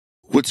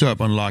What's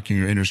up, Unlocking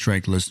Your Inner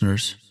Strength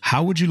listeners?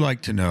 How would you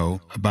like to know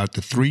about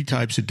the 3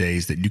 types of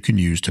days that you can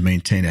use to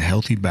maintain a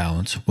healthy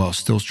balance while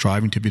still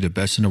striving to be the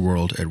best in the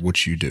world at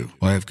what you do?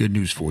 Well, I have good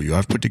news for you.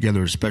 I've put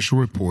together a special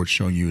report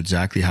showing you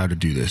exactly how to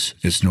do this.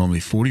 It's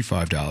normally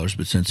 $45,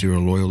 but since you're a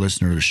loyal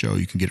listener to the show,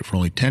 you can get it for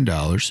only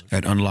 $10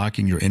 at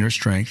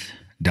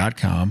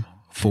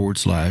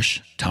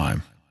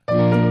unlockingyourinnerstrength.com/time.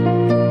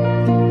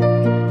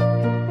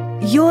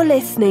 You're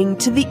listening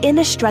to The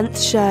Inner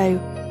Strength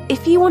Show.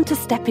 If you want to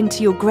step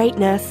into your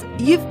greatness,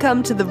 you've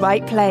come to the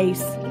right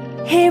place.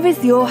 Here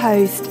is your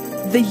host,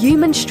 the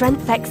human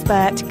strength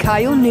expert,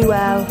 Kyle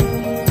Newell.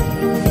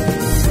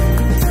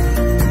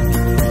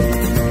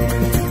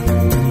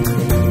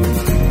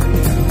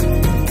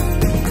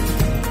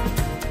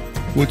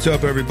 What's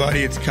up, everybody?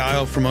 It's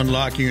Kyle from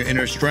Unlocking Your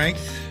Inner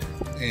Strength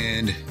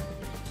and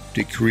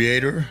the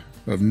creator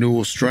of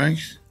Newell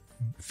Strength.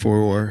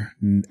 For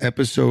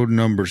episode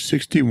number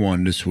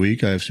 61 this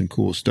week, I have some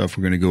cool stuff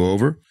we're going to go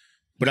over.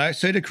 But I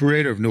say the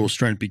creator of Newell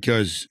Strength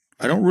because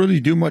I don't really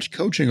do much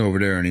coaching over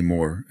there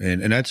anymore.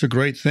 And that's a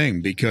great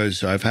thing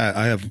because I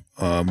have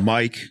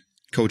Mike,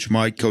 Coach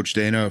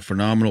Dana,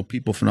 phenomenal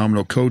people,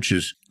 phenomenal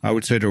coaches. I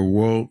would say they're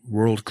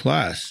world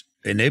class.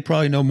 And they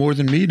probably know more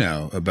than me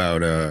now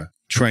about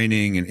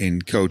training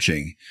and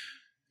coaching.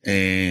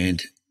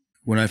 And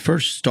when I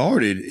first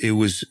started, it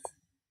was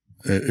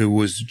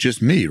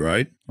just me,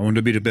 right? I wanted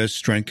to be the best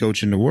strength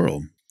coach in the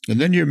world. And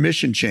then your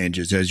mission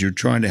changes as you're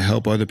trying to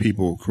help other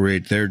people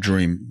create their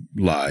dream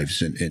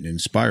lives and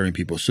inspiring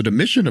people. So the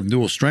mission of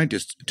Newell Strength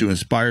is to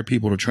inspire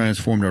people to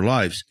transform their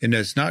lives. And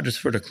that's not just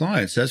for the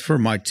clients. That's for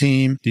my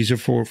team. These are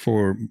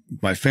for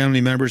my family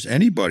members,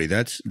 anybody.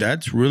 That's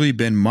really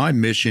been my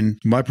mission.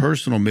 My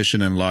personal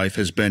mission in life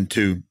has been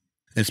to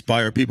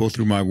inspire people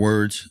through my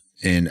words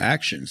and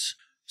actions.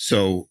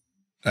 So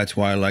that's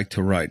why I like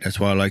to write. That's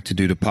why I like to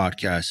do the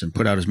podcast and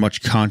put out as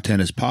much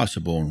content as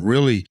possible and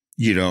really,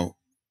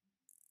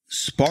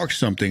 spark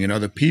something in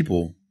other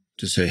people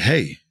to say,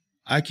 hey,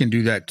 I can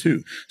do that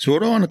too. So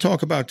what I want to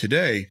talk about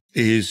today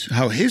is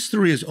how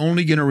history is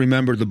only going to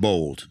remember the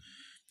bold.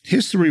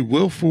 History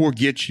will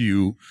forget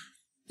you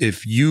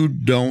if you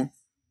don't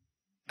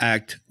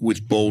act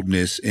with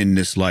boldness in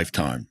this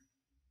lifetime.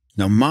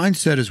 Now,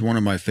 mindset is one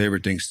of my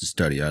favorite things to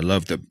study. I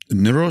love the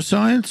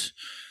neuroscience,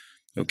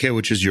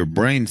 which is your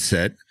brain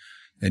set,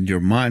 and your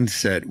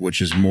mindset,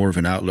 which is more of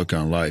an outlook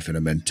on life and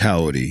a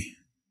mentality.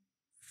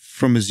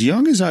 From as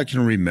young as I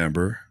can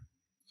remember,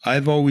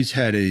 I've always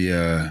had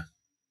a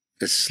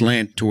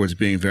slant towards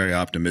being very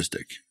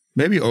optimistic,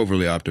 maybe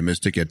overly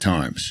optimistic at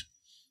times.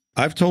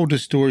 I've told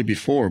this story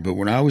before, but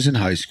when I was in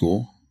high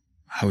school,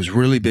 I was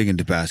really big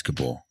into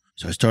basketball.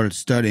 So I started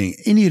studying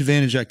any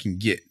advantage I can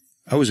get.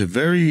 I was a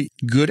very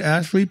good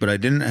athlete, but I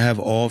didn't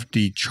have off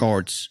the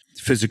charts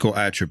physical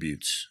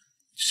attributes.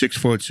 6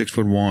 foot,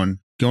 6'1".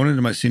 Going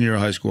into my senior year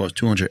of high school, I was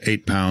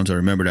 208 pounds. I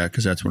remember that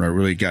because that's when I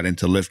really got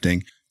into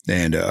lifting.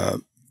 And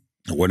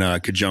when I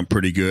could jump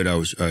pretty good,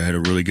 I had a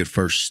really good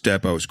first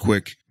step. I was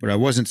quick, but I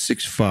wasn't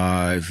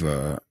 6'5".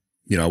 I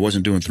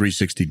wasn't doing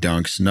 360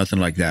 dunks, nothing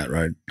like that,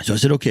 right? So I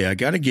said, okay, I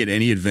got to get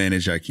any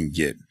advantage I can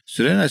get.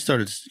 So then I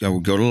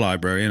would go to the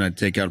library and I'd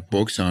take out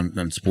books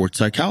on sports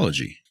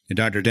psychology. And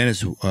Dr.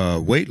 Dennis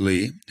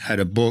Waitley had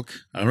a book.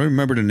 I don't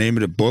remember the name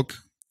of the book,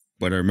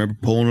 but I remember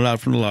pulling it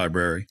out from the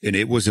library, and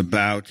it was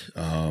about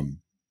the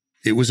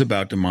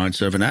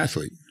mindset of an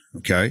athlete.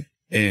 Okay,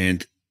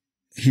 and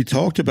he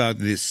talked about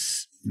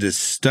this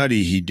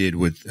study he did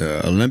with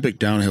Olympic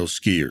downhill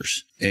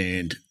skiers,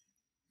 and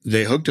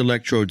they hooked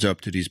electrodes up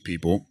to these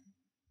people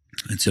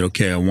and said,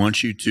 okay, I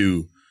want you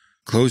to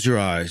close your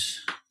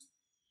eyes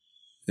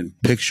and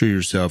picture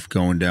yourself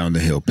going down the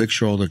hill.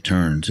 Picture all the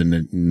turns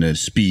and the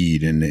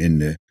speed and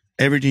the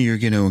everything you're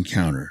going to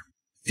encounter.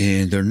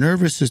 And their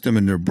nervous system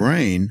and their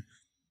brain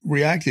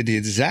reacted the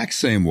exact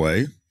same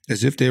way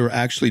as if they were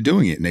actually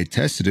doing it. And they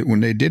tested it when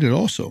they did it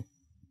also.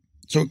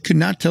 So it could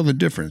not tell the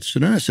difference. So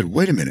then I said,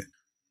 wait a minute.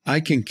 I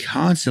can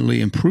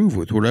constantly improve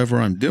with whatever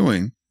I'm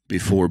doing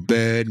before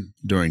bed,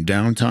 during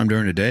downtime,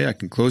 during the day. I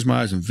can close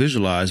my eyes and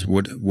visualize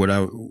what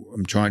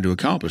I'm trying to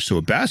accomplish. So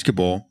with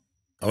basketball,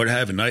 I would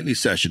have a nightly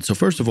session. So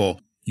first of all,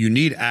 you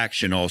need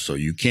action also.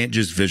 You can't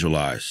just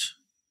visualize.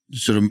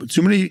 So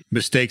too many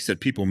mistakes that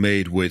people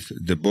made with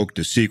the book,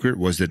 The Secret,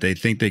 was that they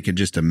think they can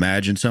just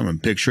imagine something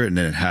and picture it and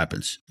then it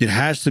happens. It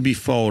has to be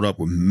followed up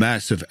with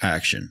massive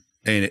action.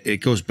 And it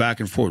goes back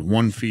and forth.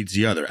 One feeds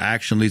the other.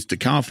 Action leads to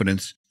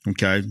confidence,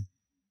 okay?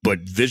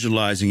 But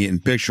visualizing it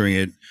and picturing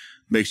it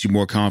makes you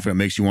more confident,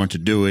 makes you want to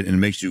do it, and it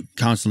makes you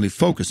constantly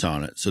focus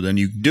on it. So then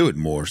you do it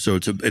more. So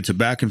it's a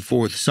back and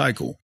forth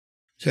cycle.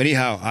 So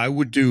anyhow, I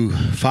would do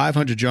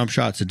 500 jump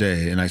shots a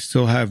day, and I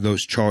still have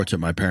those charts at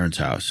my parents'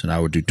 house. And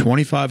I would do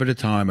 25 at a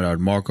time, and I would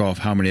mark off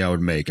how many I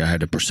would make. I had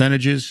the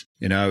percentages,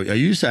 and I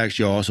used to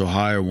actually also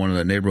hire one of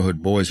the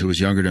neighborhood boys who was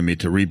younger than me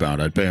to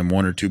rebound. I'd pay him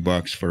 $1 or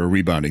 $2 for a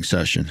rebounding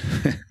session.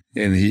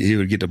 And he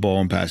would get the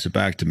ball and pass it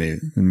back to me.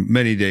 And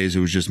many days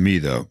it was just me,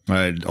 though.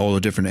 I had all the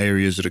different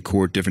areas of the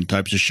court, different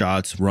types of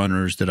shots,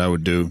 runners that I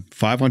would do.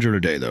 500 a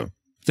day, though.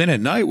 Then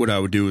at night, what I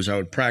would do is I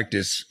would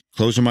practice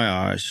closing my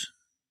eyes,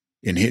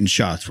 and hitting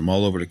shots from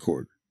all over the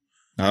court.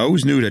 I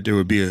always knew that there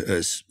would be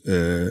a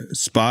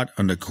spot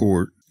on the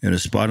court and a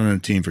spot on the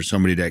team for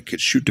somebody that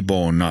could shoot the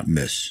ball and not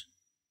miss.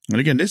 And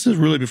again, this is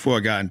really before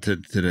I got into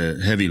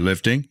the heavy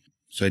lifting.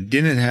 So I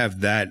didn't have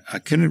that. I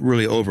couldn't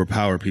really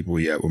overpower people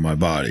yet with my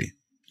body.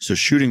 So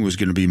shooting was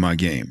going to be my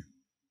game.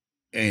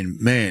 And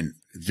man,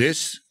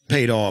 this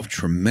paid off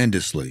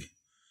tremendously.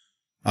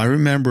 I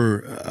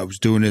remember I was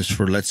doing this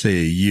for, let's say,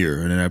 a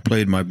year. And then I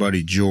played my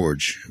buddy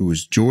George,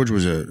 George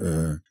was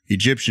a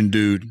Egyptian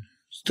dude,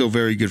 still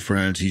very good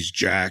friends. He's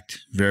jacked,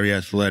 very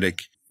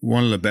athletic,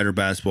 one of the better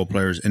basketball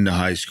players in the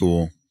high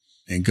school.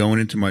 And going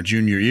into my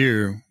junior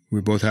year,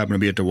 we both happened to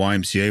be at the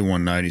YMCA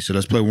one night. He said,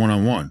 let's play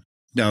one-on-one.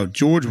 Now,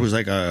 George was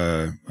like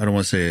I don't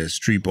want to say a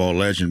street ball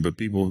legend, but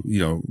people,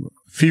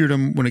 feared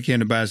him when it came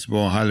to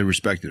basketball and highly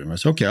respected him. I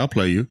said, okay, I'll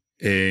play you.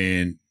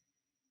 And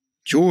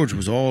George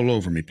was all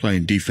over me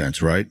playing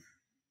defense, right?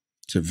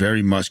 It's a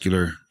very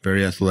muscular,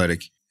 very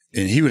athletic.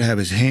 And he would have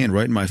his hand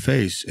right in my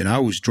face, and I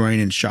was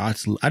draining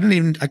shots. I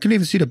couldn't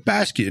even see the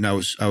basket, and I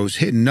was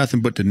hitting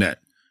nothing but the net.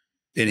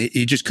 And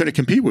he just couldn't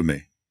compete with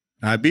me.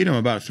 I beat him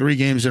about 3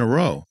 games in a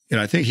row, and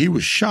I think he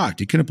was shocked.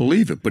 He couldn't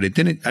believe it, but I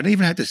didn't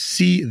even have to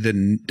see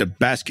the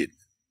basket,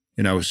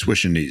 and I was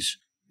swishing these.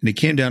 And it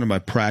came down to my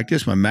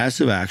practice, my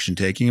massive action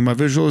taking, and my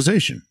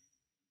visualization.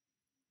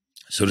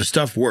 So the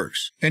stuff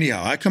works.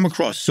 Anyhow, I come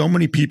across so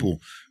many people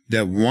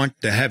that want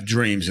to have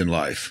dreams in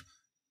life,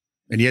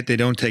 and yet they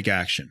don't take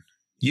action.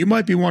 You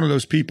might be one of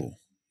those people.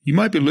 You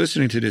might be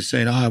listening to this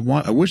saying, I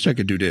wish I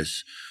could do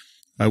this.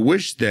 I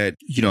wish that,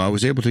 I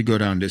was able to go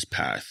down this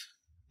path,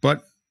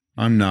 but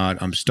I'm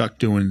not. I'm stuck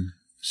doing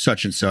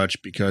such and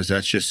such because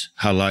that's just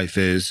how life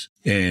is,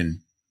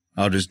 and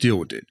I'll just deal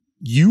with it.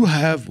 You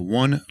have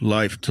one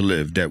life to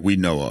live that we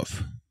know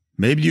of.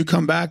 Maybe you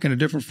come back in a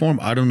different form.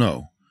 I don't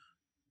know.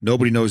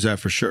 Nobody knows that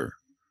for sure.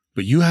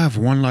 But you have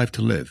one life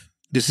to live.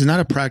 This is not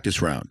a practice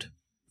round.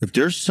 If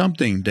there's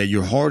something that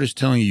your heart is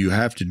telling you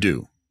have to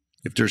do,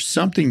 if there's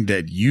something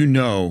that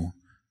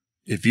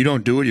if you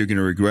don't do it, you're going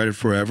to regret it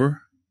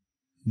forever,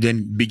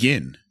 then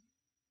begin.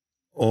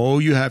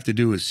 All you have to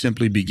do is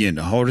simply begin.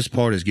 The hardest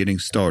part is getting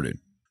started.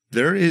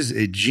 There is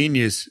a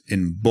genius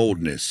in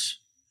boldness.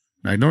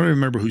 I don't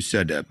remember who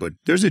said that, but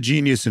there's a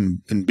genius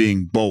in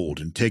being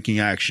bold and taking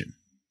action.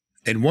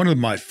 And one of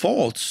my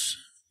faults,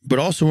 but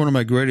also one of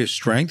my greatest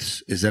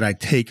strengths, is that I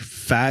take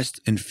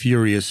fast and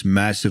furious,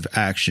 massive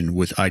action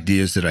with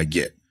ideas that I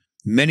get.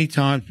 Many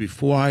times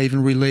before I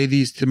even relay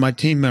these to my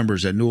team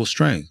members at Newell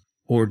Strength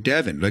or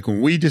Devin, like when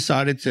we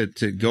decided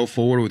to go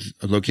forward with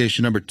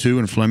location number 2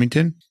 in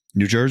Flemington,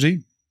 New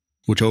Jersey,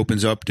 which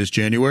opens up this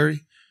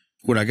January.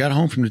 When I got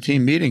home from the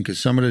team meeting,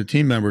 because some of the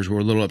team members were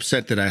a little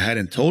upset that I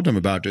hadn't told them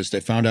about this, they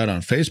found out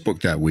on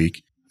Facebook that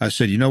week. I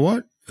said, you know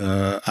what?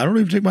 I don't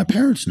even think my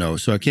parents know.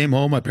 So I came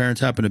home. My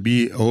parents happened to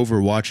be over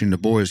watching the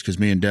boys because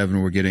me and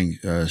Devin were getting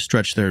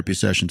stretch therapy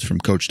sessions from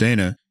Coach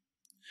Dana.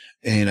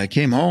 And I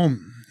came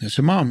home. I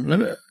said,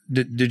 Mom,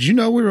 did you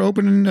know we were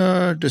opening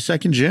the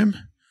second gym?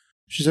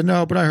 She said,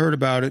 no, but I heard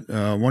about it.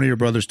 One of your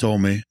brothers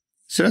told me.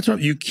 So that's what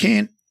you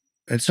can't.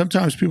 And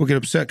sometimes people get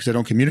upset because I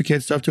don't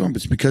communicate stuff to them,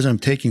 but it's because I'm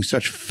taking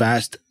such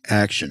fast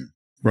action,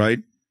 right?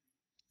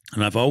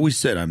 And I've always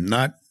said I'm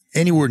not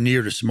anywhere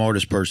near the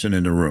smartest person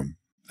in the room.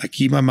 I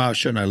keep my mouth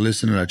shut and I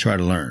listen and I try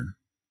to learn.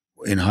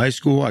 In high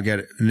school,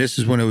 and this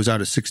is when it was out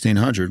of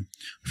 1600.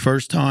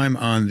 First time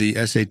on the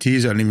SATs,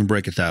 I didn't even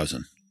break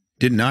 1,000.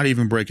 Did not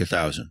even break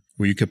 1,000.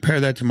 When you compare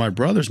that to my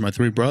brothers, my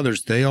 3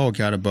 brothers, they all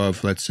got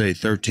above, let's say,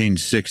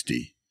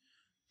 1360.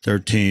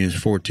 13s,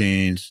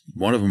 14s.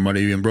 One of them might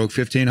have even broke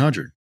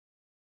 1,500.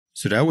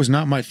 So that was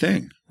not my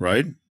thing,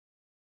 right?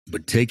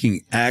 But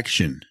taking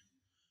action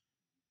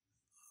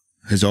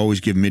has always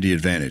given me the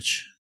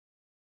advantage.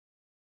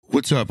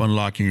 What's up,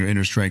 Unlocking Your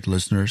Inner Strength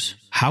listeners?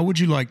 How would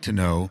you like to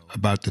know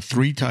about the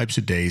 3 types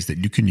of days that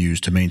you can use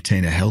to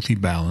maintain a healthy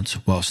balance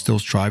while still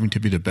striving to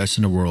be the best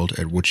in the world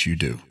at what you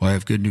do? Well, I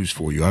have good news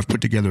for you. I've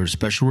put together a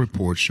special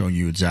report showing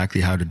you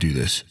exactly how to do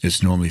this.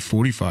 It's normally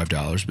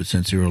 $45, but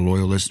since you're a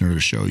loyal listener to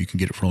the show, you can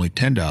get it for only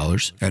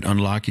 $10 at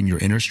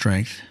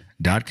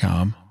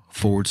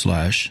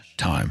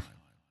unlockingyourinnerstrength.com/time.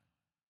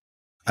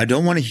 I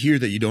don't want to hear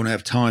that you don't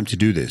have time to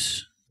do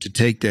this, to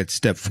take that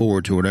step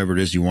forward to whatever it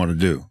is you want to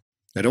do.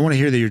 I don't want to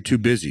hear that you're too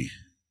busy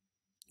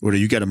or that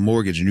you got a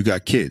mortgage and you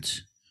got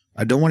kids.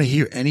 I don't want to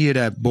hear any of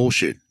that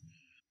bullshit.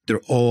 They're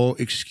all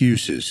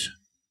excuses.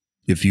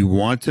 If you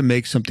want to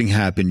make something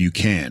happen, you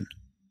can.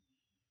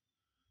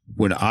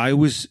 When I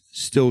was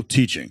still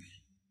teaching,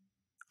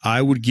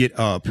 I would get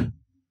up an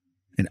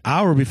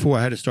hour before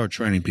I had to start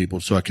training people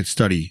so I could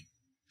study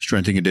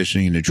strength and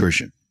conditioning and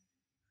nutrition.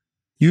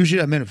 Usually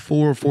I meant at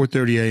 4 or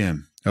 4:30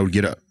 a.m. I would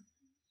get up,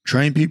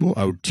 train people.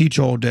 I would teach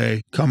all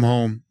day, come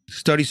home,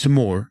 study some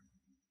more,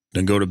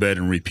 then go to bed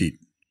and repeat.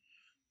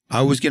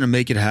 I was going to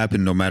make it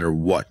happen no matter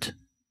what.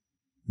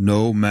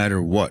 No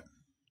matter what.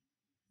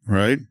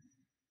 Right?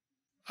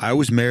 I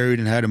was married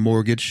and had a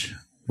mortgage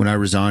when I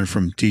resigned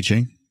from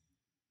teaching.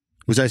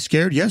 Was I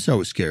scared? Yes, I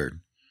was scared.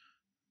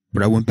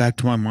 But I went back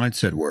to my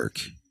mindset work.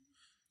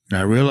 And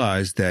I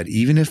realized that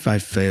even if I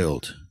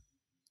failed,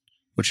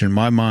 which in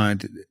my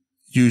mind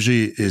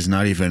usually is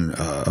not even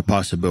a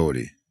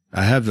possibility.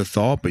 I have the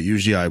thought, but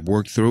usually I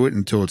work through it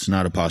until it's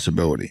not a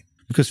possibility.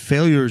 Because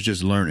failure is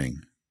just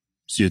learning.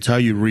 So it's how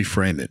you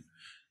reframe it.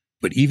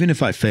 But even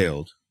if I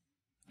failed,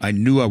 I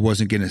knew I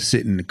wasn't going to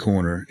sit in the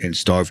corner and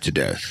starve to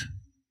death.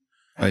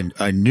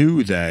 I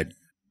knew that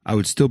I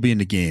would still be in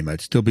the game.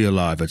 I'd still be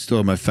alive. I'd still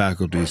have my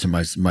faculties and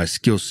my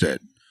skill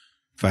set.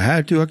 If I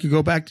had to, I could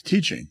go back to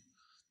teaching.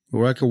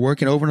 Or I could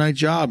work an overnight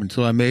job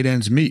until I made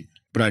ends meet.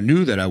 But I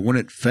knew that I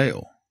wouldn't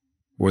fail.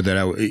 Or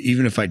that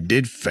even if I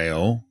did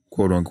fail,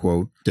 quote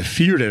unquote, the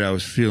fear that I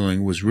was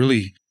feeling was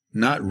really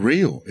not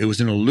real. It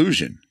was an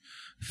illusion.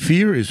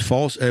 Fear is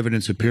false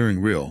evidence appearing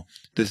real.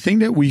 The thing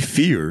that we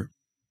fear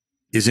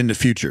is in the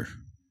future.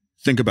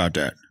 Think about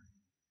that.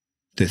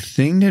 The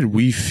thing that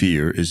we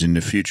fear is in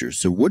the future.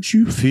 So what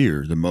you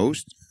fear the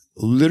most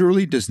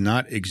literally does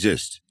not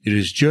exist. It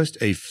is just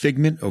a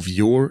figment of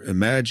your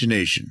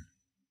imagination.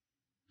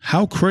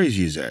 How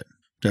crazy is that?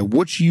 That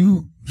what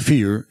you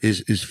fear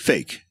is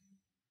fake.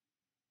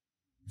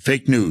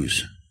 Fake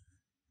news.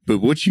 But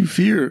what you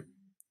fear,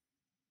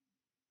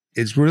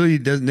 it's really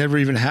never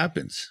even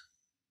happens.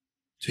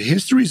 So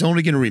history is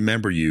only going to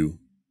remember you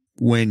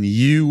when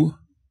you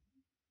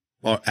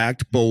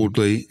act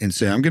boldly and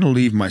say, I'm going to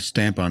leave my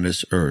stamp on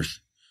this earth.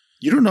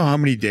 You don't know how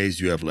many days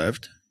you have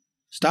left.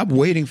 Stop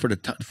waiting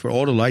for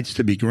all the lights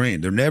to be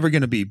green. They're never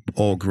going to be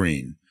all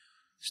green.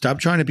 Stop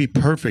trying to be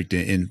perfect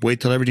and wait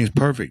till everything's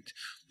perfect.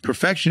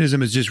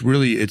 Perfectionism is just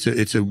really,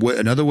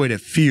 another way that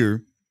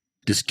fear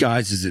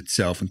disguises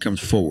itself and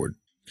comes forward.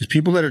 Because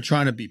people that are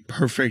trying to be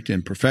perfect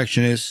and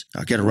perfectionists,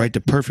 I got to write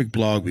the perfect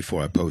blog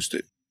before I post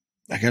it.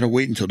 I got to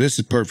wait until this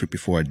is perfect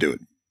before I do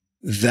it.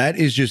 That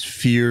is just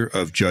fear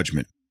of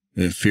judgment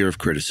and fear of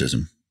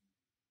criticism.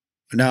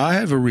 Now, I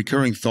have a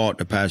recurring thought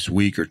the past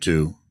week or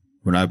two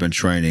when I've been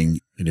training,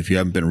 and if you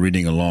haven't been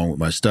reading along with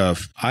my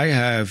stuff, I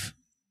have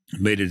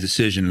made a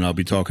decision, and I'll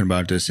be talking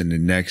about this in the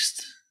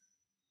next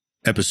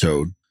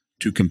episode,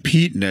 to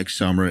compete next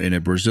summer in a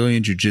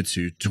Brazilian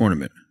Jiu-Jitsu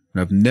tournament.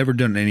 And I've never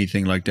done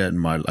anything like that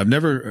I've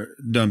never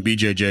done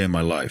BJJ in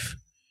my life,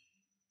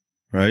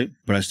 right?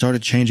 But I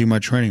started changing my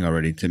training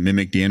already to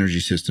mimic the energy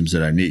systems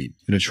that I need.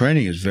 And the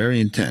training is very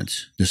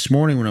intense. This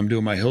morning when I'm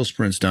doing my hill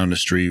sprints down the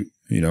street,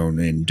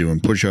 and doing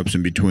push-ups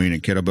in between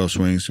and kettlebell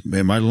swings,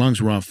 man, my lungs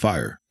were on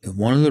fire. And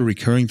one of the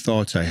recurring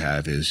thoughts I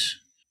have is,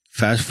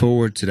 fast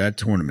forward to that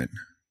tournament,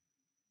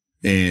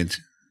 and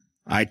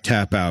I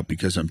tap out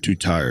because I'm too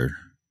tired.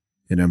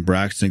 And then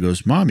Braxton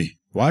goes, Mommy,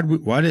 why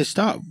did it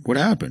stop? What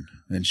happened?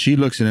 And she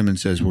looks at him and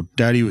says, well,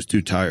 Daddy was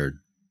too tired.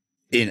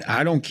 And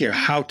I don't care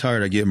how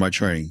tired I get in my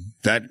training.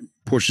 That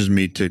pushes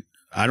me to,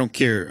 I don't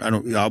care.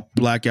 I'll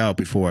black out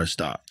before I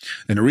stop.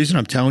 And the reason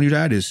I'm telling you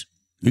that is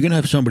you're going to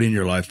have somebody in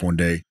your life one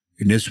day,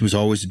 and this was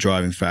always the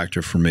driving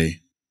factor for me,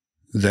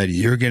 that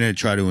you're going to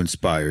try to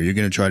inspire. You're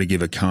going to try to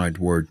give a kind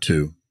word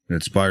to, an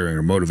inspiring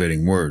or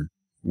motivating word,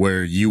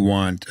 where you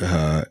want,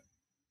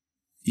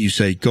 you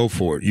say, go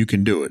for it. You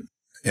can do it.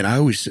 And I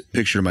always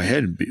pictured in my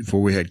head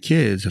before we had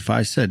kids, if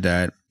I said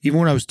that, even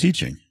when I was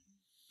teaching,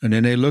 and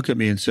then they look at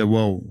me and say,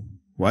 well,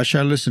 why should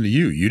I listen to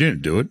you? You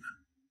didn't do it.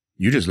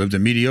 You just lived a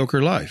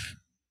mediocre life.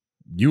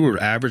 You were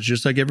average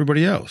just like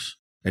everybody else.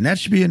 And that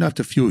should be enough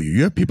to fuel you.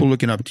 You have people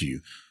looking up to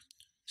you.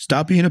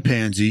 Stop being a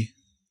pansy,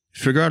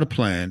 figure out a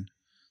plan,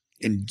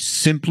 and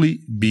simply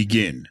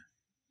begin.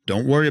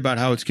 Don't worry about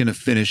how it's going to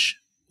finish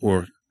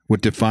or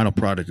what the final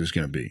product is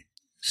going to be.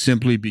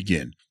 Simply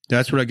begin.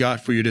 That's what I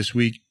got for you this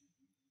week.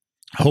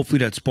 Hopefully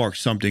that sparks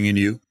something in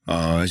you.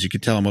 As you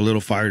can tell, I'm a little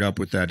fired up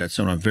with that. That's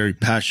something I'm very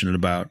passionate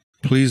about.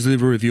 Please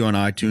leave a review on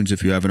iTunes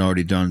if you haven't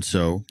already done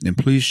so. And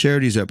please share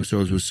these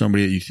episodes with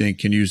somebody that you think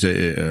can use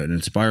an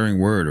inspiring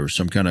word or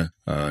some kind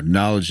of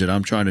knowledge that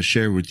I'm trying to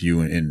share with you.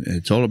 And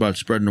it's all about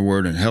spreading the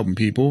word and helping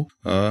people,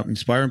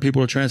 inspiring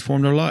people to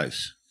transform their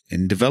lives.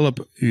 And develop,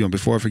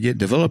 before I forget,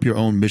 develop your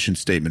own mission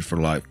statement for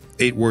life.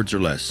 8 words or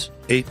less.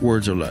 8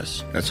 words or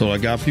less. That's all I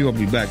got for you. I'll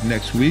be back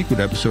next week with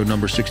episode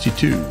number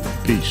 62.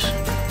 Peace.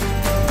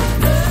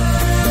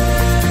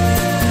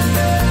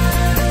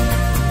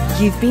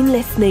 You've been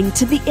listening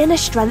to The Inner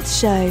Strength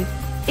Show.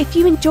 If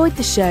you enjoyed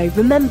the show,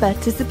 remember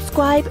to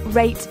subscribe,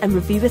 rate, and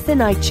review us in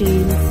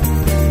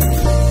iTunes.